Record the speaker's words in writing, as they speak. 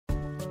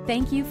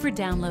Thank you for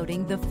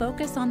downloading the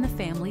Focus on the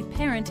Family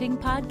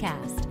Parenting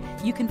Podcast.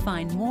 You can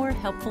find more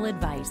helpful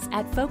advice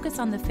at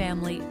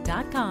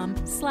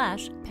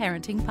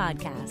focusonthefamily.com/parenting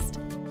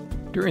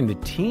podcast. During the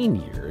teen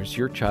years,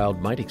 your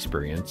child might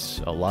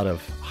experience a lot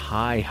of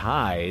high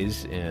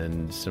highs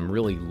and some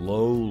really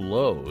low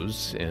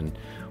lows. And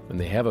when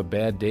they have a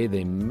bad day,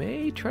 they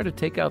may try to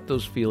take out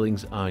those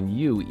feelings on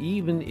you,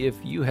 even if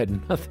you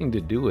had nothing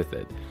to do with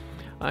it.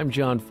 I'm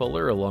John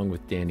Fuller, along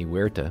with Danny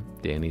Huerta.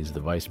 Danny's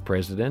the Vice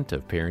President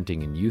of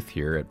Parenting and Youth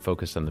here at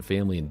Focus on the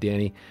Family. And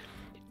Danny,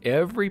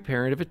 every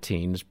parent of a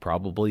teen has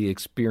probably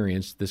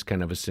experienced this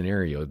kind of a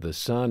scenario. The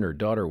son or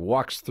daughter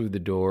walks through the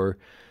door.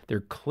 They're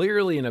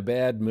clearly in a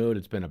bad mood.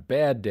 It's been a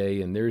bad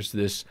day, and there's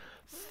this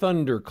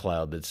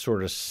thundercloud that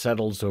sort of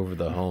settles over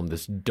the home,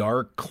 this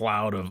dark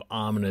cloud of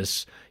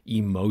ominous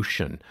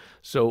emotion.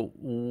 So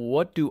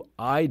what do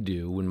I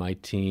do when my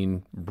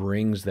teen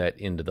brings that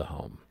into the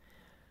home?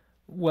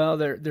 Well,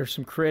 there's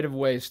some creative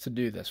ways to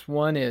do this.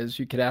 One is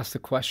you could ask the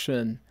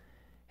question,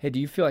 hey, do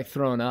you feel like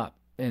throwing up?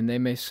 And they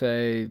may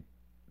say,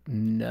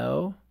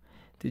 no.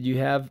 Did you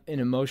have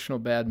an emotional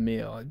bad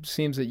meal? It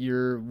seems that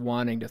you're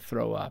wanting to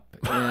throw up.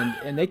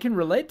 And they can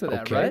relate to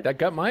that, okay, right? That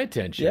got my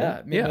attention.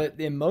 Yeah. But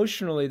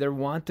emotionally, they're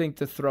wanting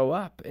to throw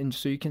up. And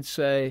so you can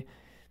say,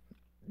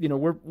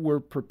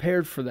 we're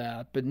prepared for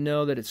that, but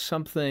know that it's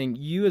something,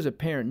 you as a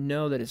parent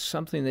know that it's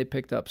something they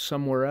picked up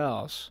somewhere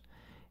else,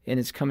 and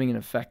it's coming and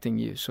affecting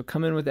you. So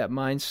come in with that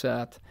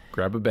mindset.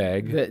 Grab a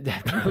bag.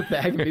 Grab a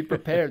bag and be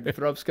prepared. The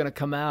throw up's going to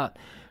come out.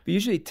 But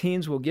usually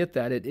teens will get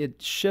that.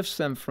 It shifts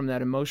them from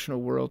that emotional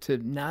world to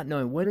not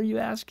knowing, what are you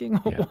asking?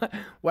 Yeah.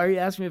 Why are you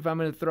asking me if I'm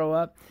going to throw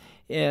up?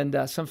 And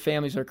some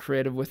families are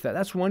creative with that.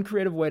 That's one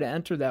creative way to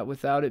enter that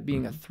without it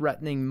being a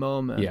threatening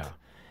moment. Yeah.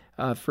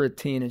 For a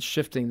teen and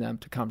shifting them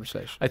to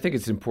conversation. I think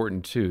it's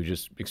important, too,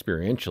 just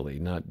experientially,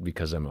 not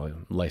because I'm a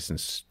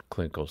licensed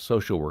clinical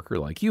social worker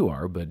like you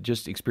are, but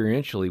just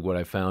experientially what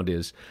I found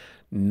is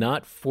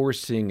not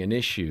forcing an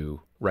issue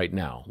right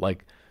now.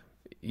 Like,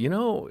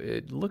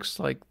 it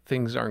looks like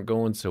things aren't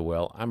going so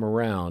well. I'm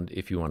around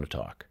if you want to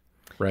talk,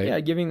 right?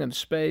 Yeah, giving them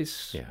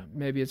space. Yeah.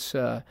 Maybe it's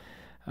in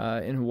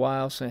a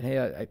while saying,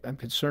 hey, I'm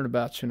concerned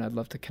about you and I'd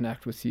love to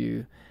connect with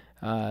you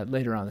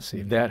later on this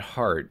evening. That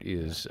heart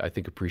is, I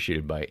think,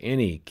 appreciated by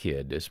any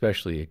kid,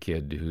 especially a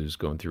kid who's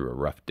going through a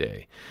rough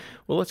day.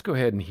 Well, let's go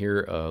ahead and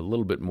hear a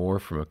little bit more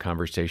from a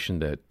conversation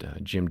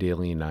that Jim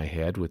Daly and I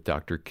had with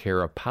Dr.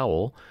 Kara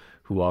Powell,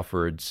 who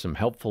offered some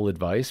helpful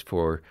advice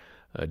for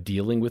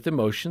dealing with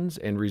emotions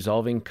and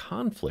resolving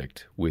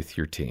conflict with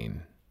your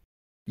teen.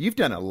 You've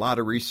done a lot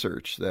of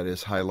research that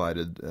has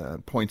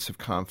highlighted points of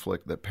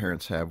conflict that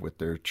parents have with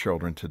their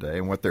children today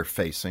and what they're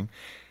facing.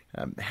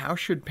 How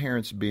should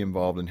parents be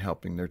involved in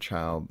helping their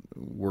child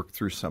work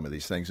through some of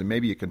these things? And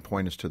maybe you can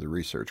point us to the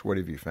research. What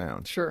have you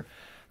found? Sure.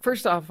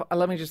 First off,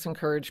 let me just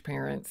encourage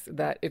parents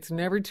that it's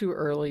never too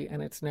early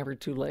and it's never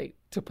too late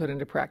to put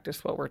into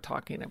practice what we're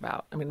talking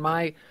about. I mean,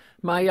 my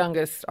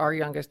youngest, our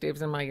youngest,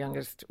 Dave's and my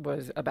youngest,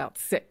 was about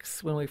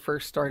 6 when we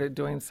first started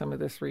doing some of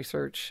this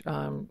research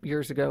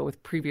years ago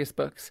with previous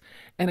books,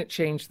 and it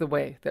changed the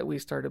way that we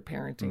started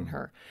parenting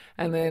her.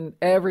 And then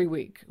every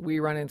week we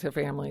run into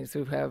families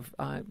who have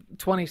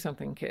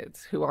 20-something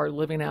kids who are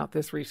living out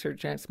this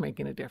research, and it's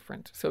making a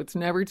difference. So it's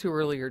never too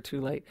early or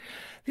too late.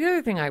 The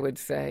other thing I would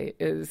say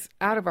is,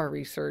 out of our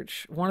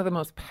research, one of the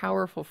most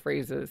powerful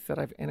phrases that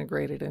I've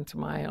integrated into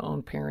my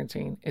own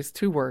parenting is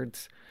 2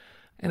 words,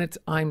 and it's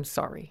I'm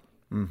sorry.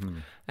 Mm-hmm.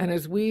 And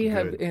as we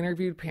have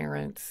interviewed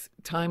parents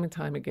time and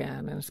time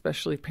again, and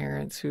especially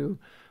parents who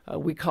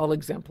we call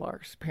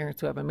exemplars, parents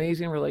who have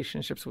amazing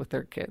relationships with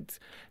their kids,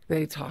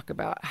 they talk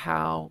about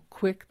how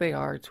quick they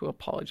are to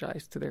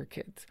apologize to their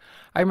kids.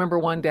 I remember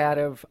one dad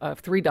of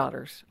 3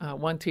 daughters,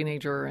 one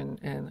teenager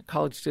and a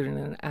college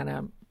student and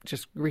a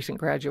just recent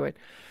graduate.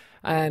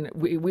 And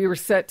we were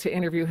set to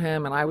interview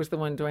him, and I was the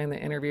one doing the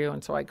interview.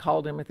 And so I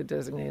called him at the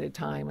designated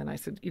time, and I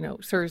said,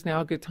 sir, is now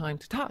a good time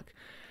to talk?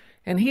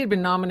 And he had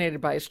been nominated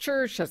by his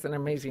church as an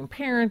amazing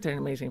parent and an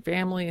amazing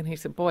family. And he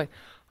said, boy,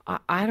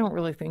 I don't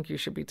really think you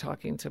should be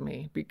talking to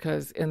me,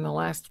 because in the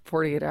last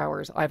 48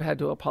 hours, I've had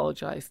to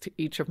apologize to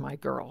each of my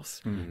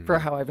girls for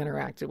how I've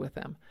interacted with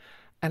them.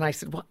 And I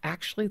said, well,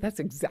 actually, that's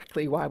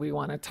exactly why we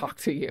want to talk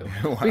to you.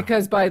 Wow.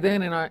 Because by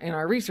then in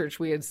our research,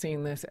 we had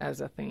seen this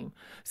as a theme.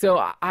 So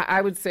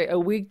I would say a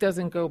week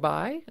doesn't go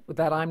by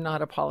that I'm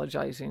not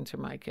apologizing to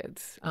my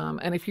kids.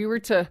 And if you were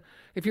to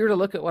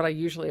look at what I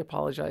usually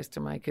apologize to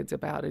my kids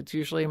about, it's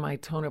usually my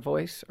tone of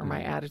voice or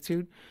my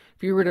attitude.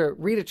 If you were to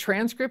read a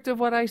transcript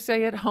of what I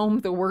say at home,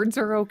 the words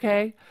are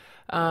okay.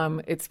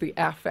 It's the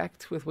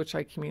affect with which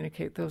I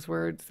communicate those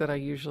words that I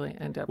usually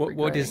end up regretting.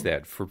 What is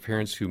that for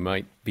parents who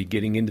might be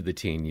getting into the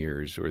teen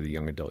years or the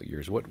young adult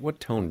years? What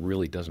tone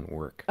really doesn't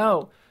work?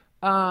 Stop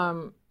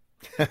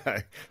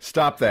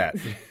that.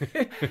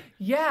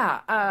 Yeah,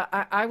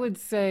 I would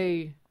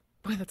say,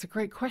 boy, that's a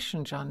great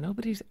question, John.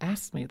 Nobody's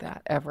asked me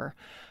that ever.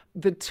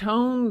 The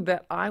tone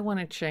that I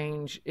want to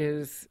change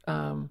is,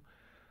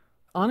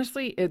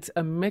 honestly, it's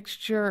a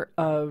mixture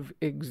of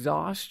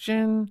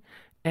exhaustion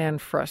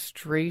and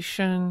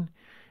frustration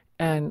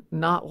and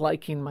not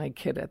liking my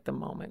kid at the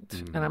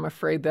moment. And I'm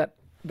afraid that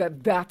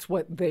that's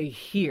what they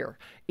hear.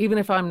 Even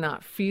if I'm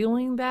not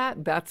feeling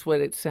that, that's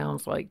what it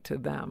sounds like to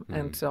them.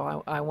 And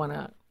so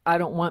I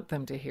don't want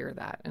them to hear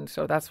that. And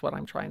so that's what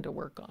I'm trying to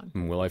work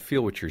on. Well, I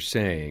feel what you're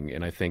saying,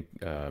 and I think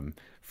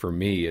for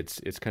me,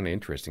 it's kind of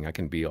interesting. I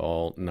can be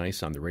all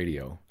nice on the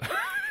radio.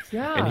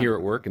 Yeah. And here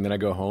at work, and then I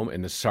go home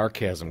and the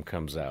sarcasm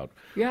comes out.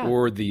 Yeah.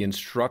 Or the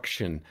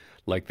instruction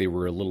like they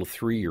were a little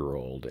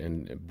 3-year-old,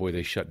 and boy,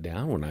 they shut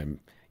down when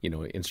I'm,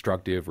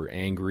 instructive or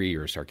angry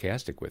or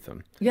sarcastic with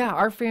them. Yeah,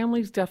 our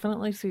families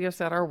definitely see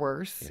us at our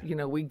worst.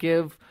 Yeah. We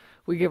give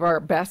our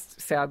best,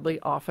 sadly,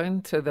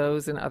 often to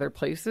those in other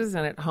places,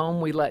 and at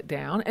home we let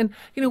down. And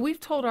we've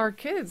told our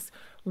kids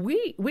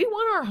we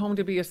want our home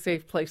to be a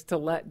safe place to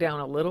let down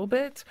a little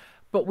bit,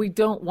 but we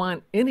don't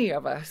want any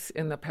of us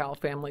in the Powell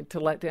family to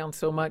let down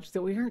so much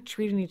that we aren't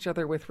treating each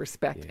other with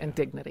respect and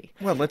dignity.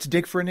 Well, let's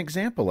dig for an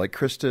example, like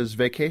Krista's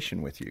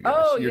vacation with you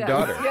guys, your yes,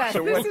 daughter. Yes,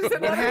 so this is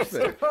another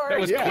story. That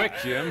was quick,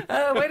 Jim.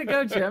 Way to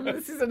go, Jim.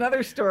 This is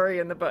another story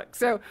in the book.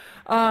 So,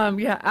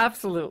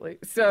 absolutely.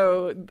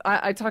 So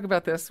I talk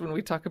about this when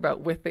we talk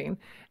about withing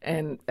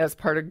and as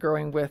part of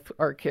growing with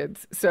our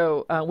kids.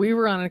 So we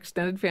were on an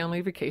extended family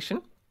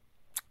vacation.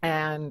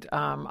 And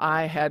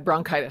I had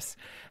bronchitis.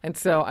 And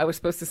so I was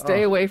supposed to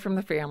stay away from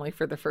the family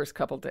for the first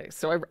couple days.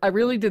 So I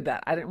really did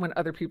that. I didn't want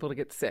other people to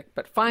get sick.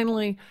 But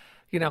finally,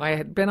 I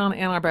had been on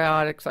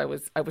antibiotics. I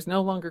was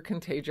no longer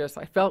contagious.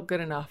 I felt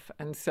good enough.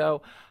 And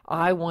so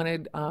I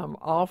wanted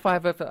all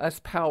 5 of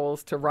us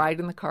Powells to ride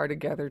in the car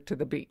together to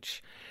the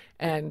beach.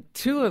 And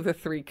 2 of the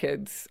 3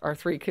 kids, our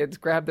 3 kids,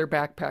 grabbed their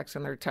backpacks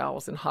and their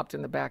towels and hopped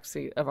in the back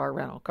seat of our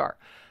rental car.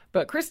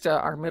 But Krista,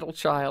 our middle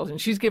child,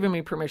 and she's given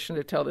me permission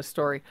to tell this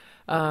story,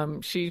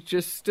 she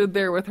just stood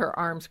there with her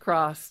arms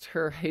crossed,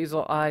 her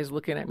hazel eyes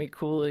looking at me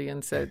coolly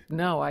and said,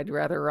 "No, I'd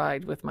rather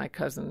ride with my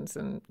cousins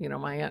and,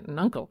 my aunt and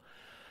uncle."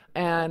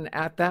 And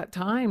at that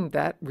time,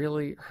 that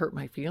really hurt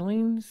my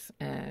feelings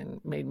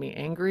and made me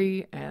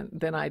angry. And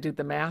then I did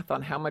the math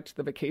on how much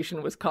the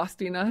vacation was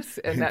costing us.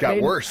 And that got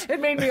worse. It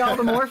made me all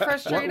the more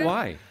frustrated.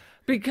 Why?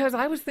 Because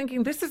I was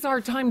thinking, this is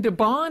our time to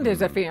bond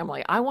as a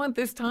family. I want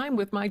this time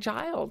with my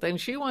child, and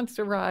she wants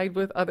to ride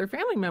with other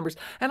family members.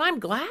 And I'm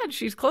glad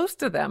she's close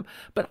to them,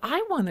 but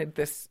I wanted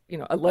this,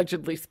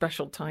 allegedly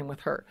special time with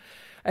her.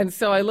 And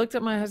so I looked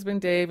at my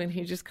husband, Dave, and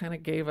he just kind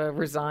of gave a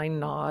resigned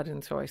nod.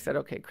 And so I said,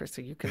 "Okay,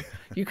 Krista,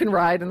 you can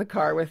ride in the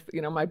car with,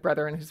 my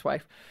brother and his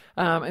wife."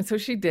 And so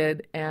she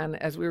did.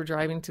 And as we were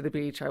driving to the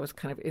beach, I was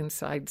kind of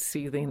inside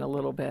seething a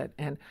little bit.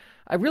 And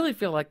I really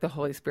feel like the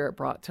Holy Spirit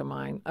brought to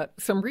mind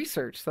some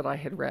research that I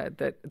had read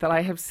that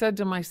I have said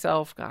to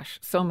myself, gosh,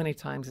 so many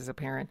times as a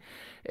parent.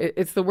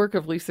 It's the work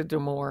of Lisa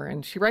Damour,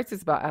 and she writes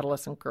this about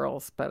adolescent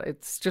girls, but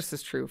it's just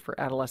as true for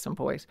adolescent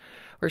boys,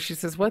 where she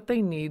says what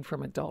they need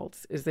from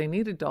adults is they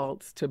need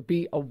adults to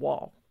be a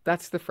wall.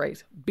 That's the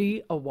phrase,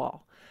 be a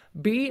wall.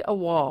 Be a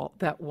wall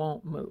that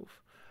won't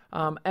move.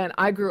 And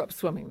I grew up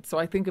swimming, so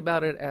I think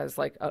about it as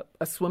like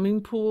a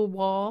swimming pool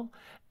wall.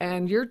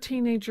 And your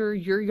teenager,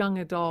 your young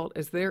adult,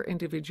 as they're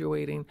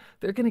individuating,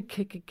 they're going to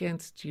kick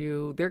against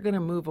you. They're going to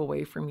move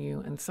away from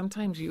you. And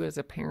sometimes you as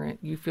a parent,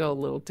 you feel a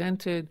little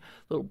dented,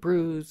 a little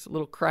bruised, a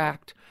little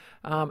cracked.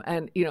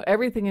 And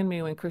everything in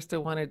me when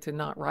Krista wanted to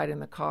not ride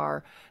in the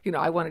car,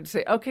 I wanted to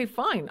say, "Okay,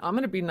 fine, I'm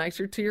going to be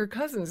nicer to your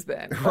cousins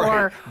then." Right.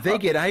 Or they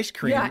get ice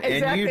cream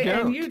exactly,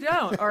 and you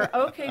don't. Or,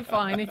 "Okay,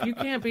 fine, if you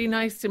can't be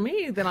nice to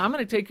me, then I'm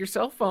going to take your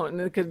cell phone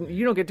because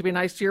you don't get to be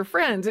nice to your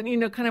friends."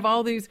 And, kind of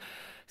all these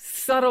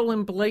subtle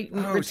and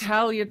blatant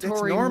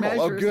retaliatory measures.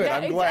 Oh, good. Yeah,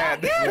 I'm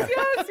glad. Yes.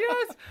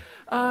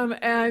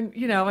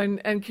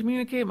 And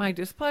communicate my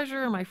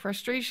displeasure and my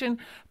frustration.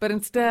 But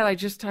instead, I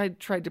just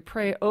tried to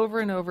pray over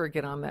and over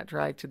again on that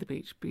drive to the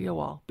beach. Be a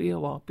wall, be a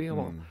wall, be a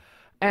wall.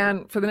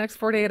 And for the next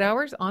 48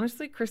 hours,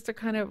 honestly, Krista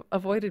kind of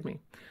avoided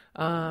me.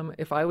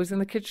 If I was in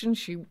the kitchen,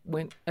 she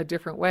went a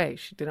different way.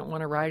 She didn't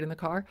want to ride in the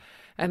car.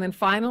 And then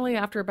finally,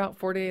 after about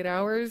 48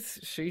 hours,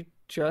 she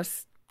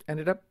just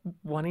ended up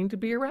wanting to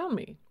be around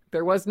me.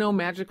 There was no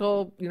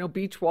magical,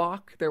 beach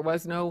walk. There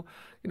was no,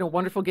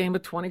 wonderful game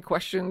of 20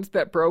 questions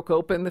that broke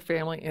open the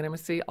family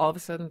intimacy. All of a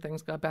sudden,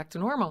 things got back to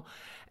normal.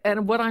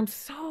 And what I'm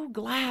so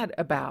glad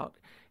about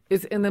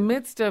is in the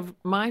midst of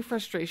my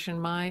frustration,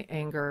 my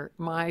anger,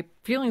 my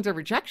feelings of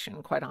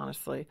rejection, quite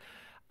honestly,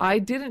 I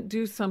didn't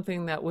do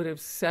something that would have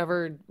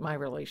severed my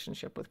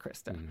relationship with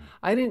Krista.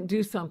 I didn't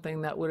do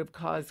something that would have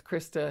caused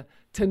Krista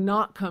to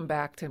not come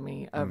back to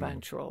me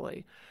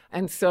eventually.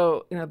 And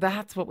so,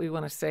 that's what we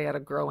want to say out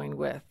of Growing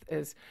With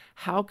is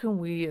how can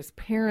we as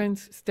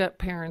parents,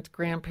 step-parents,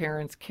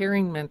 grandparents,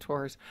 caring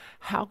mentors,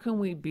 how can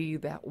we be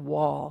that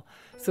wall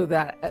so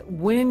that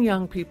when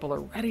young people are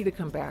ready to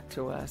come back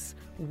to us,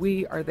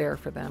 we are there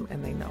for them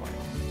and they know it.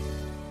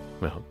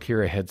 Well,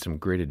 Kira had some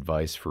great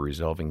advice for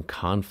resolving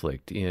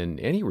conflict in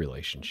any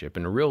relationship.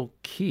 And a real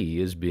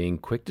key is being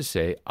quick to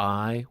say,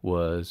 "I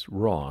was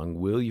wrong.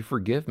 Will you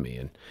forgive me?"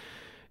 And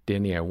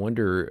Danny, I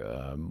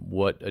wonder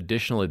what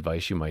additional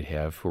advice you might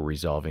have for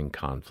resolving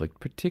conflict,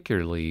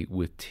 particularly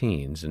with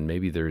teens. And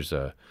maybe there's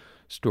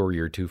story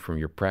or two from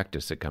your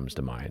practice that comes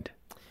to mind.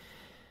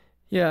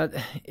 Yeah,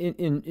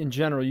 in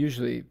general,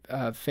 usually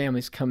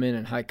families come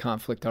in high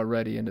conflict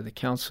already into the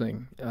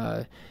counseling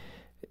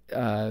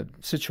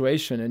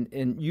situation,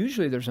 and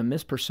usually there's a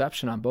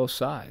misperception on both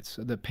sides,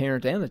 the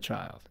parent and the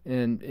child,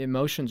 and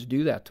emotions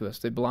do that to us.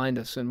 They blind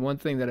us, and one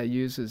thing that I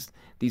use is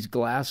these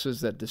glasses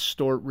that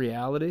distort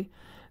reality,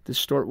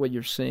 distort what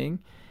you're seeing,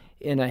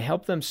 and I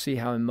help them see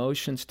how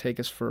emotions take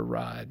us for a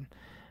ride.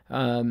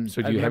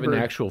 So do you have an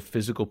actual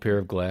physical pair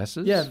of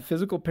glasses? Yeah, a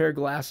physical pair of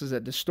glasses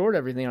that distort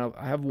everything.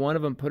 I have one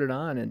of them put it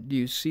on, and do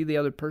you see the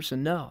other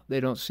person? No, they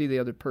don't see the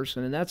other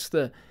person. And that's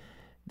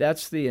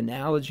the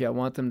analogy I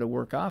want them to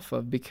work off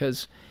of,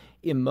 because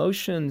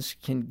emotions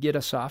can get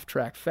us off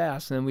track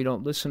fast, and then we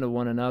don't listen to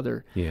one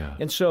another. Yeah.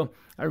 And so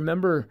I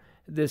remember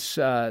this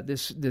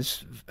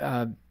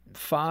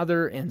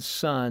father and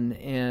son,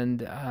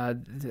 and how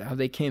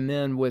they came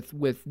in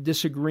with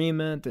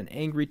disagreement and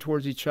angry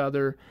towards each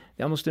other.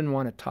 They almost didn't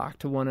want to talk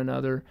to one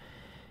another,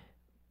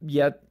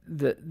 yet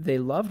they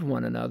loved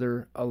one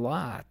another a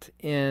lot.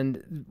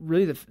 And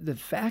really the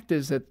fact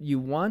is that you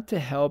want to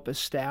help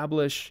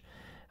establish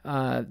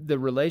the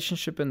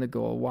relationship and the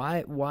goal.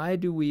 Why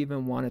do we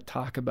even want to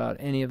talk about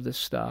any of this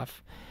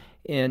stuff?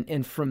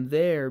 And from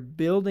there,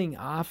 building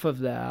off of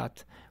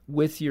that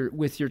with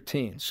your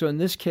teen. So in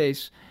this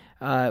case,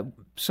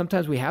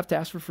 sometimes we have to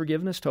ask for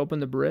forgiveness to open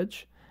the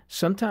bridge.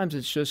 Sometimes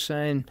it's just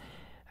saying,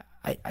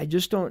 I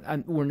just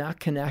don't, we're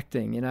not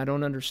connecting, and I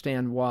don't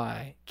understand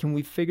why. Can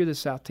we figure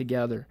this out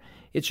together?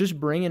 It's just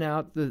bringing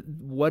out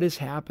what is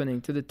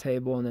happening to the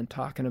table and then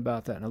talking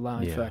about that and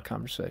allowing for that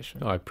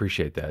conversation. Oh, I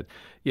appreciate that.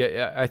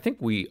 Yeah, I think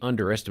we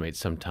underestimate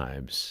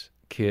sometimes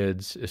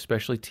kids,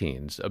 especially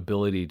teens,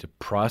 ability to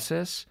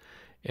process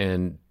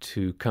and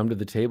to come to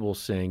the table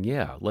saying,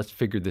 yeah, let's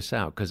figure this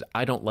out, because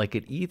I don't like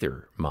it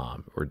either,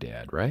 Mom or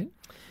Dad, right?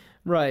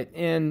 Right.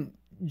 And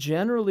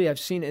generally I've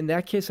seen, in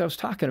that case I was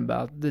talking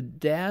about, the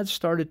dad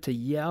started to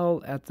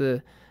yell at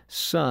the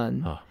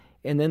son,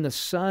 and then the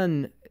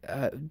son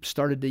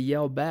started to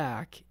yell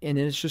back, and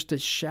it's just a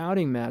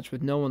shouting match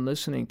with no one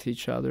listening to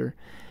each other.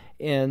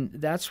 And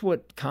that's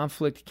what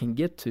conflict can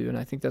get to, and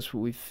I think that's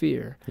what we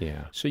fear.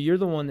 Yeah. So you're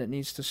the one that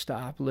needs to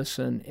stop,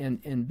 listen,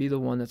 and be the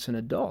one that's an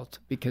adult,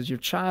 because your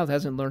child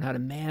hasn't learned how to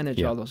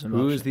manage all those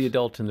emotions. Who is the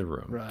adult in the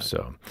room? Right.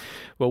 So,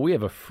 well, we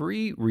have a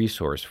free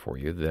resource for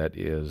you that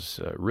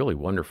is really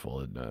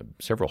wonderful.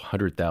 Several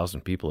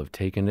 100,000 people have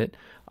taken it.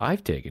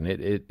 I've taken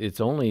it. It's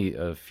only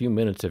a few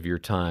minutes of your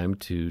time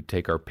to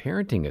take our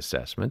parenting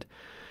assessment,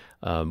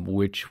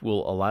 which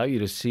will allow you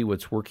to see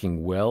what's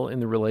working well in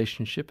the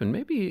relationship and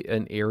maybe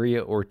an area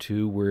or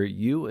two where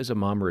you as a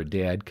mom or a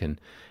dad can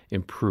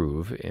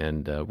improve.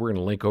 And we're going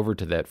to link over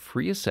to that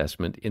free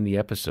assessment in the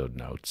episode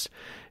notes.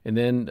 And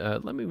then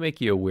let me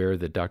make you aware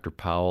that Dr.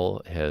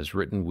 Powell has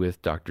written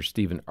with Dr.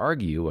 Stephen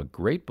Argue a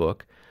great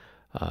book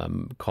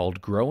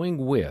called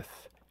Growing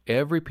With: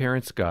 Every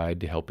Parent's Guide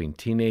to Helping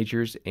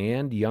Teenagers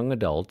and Young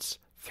Adults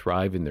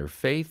Thrive in Their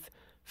Faith,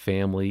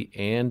 Family,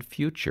 and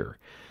Future.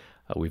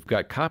 We've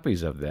got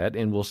copies of that,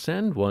 and we'll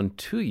send one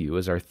to you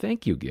as our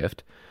thank you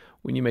gift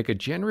when you make a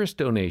generous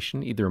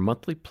donation, either a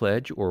monthly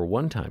pledge or a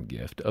one-time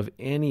gift of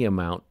any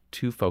amount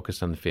to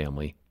Focus on the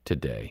Family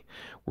today.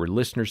 We're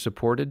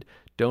listener-supported.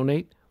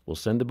 Donate. We'll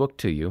send the book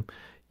to you.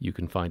 You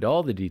can find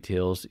all the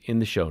details in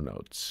the show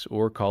notes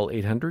or call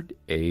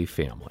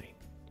 800-A-FAMILY.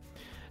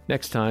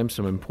 Next time,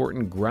 some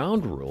important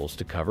ground rules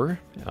to cover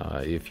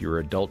if your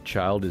adult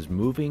child is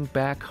moving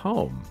back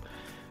home.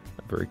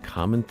 A very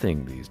common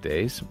thing these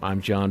days.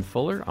 I'm John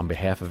Fuller. On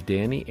behalf of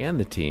Danny and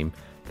the team,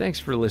 thanks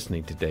for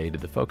listening today to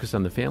the Focus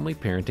on the Family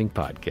Parenting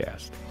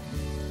Podcast.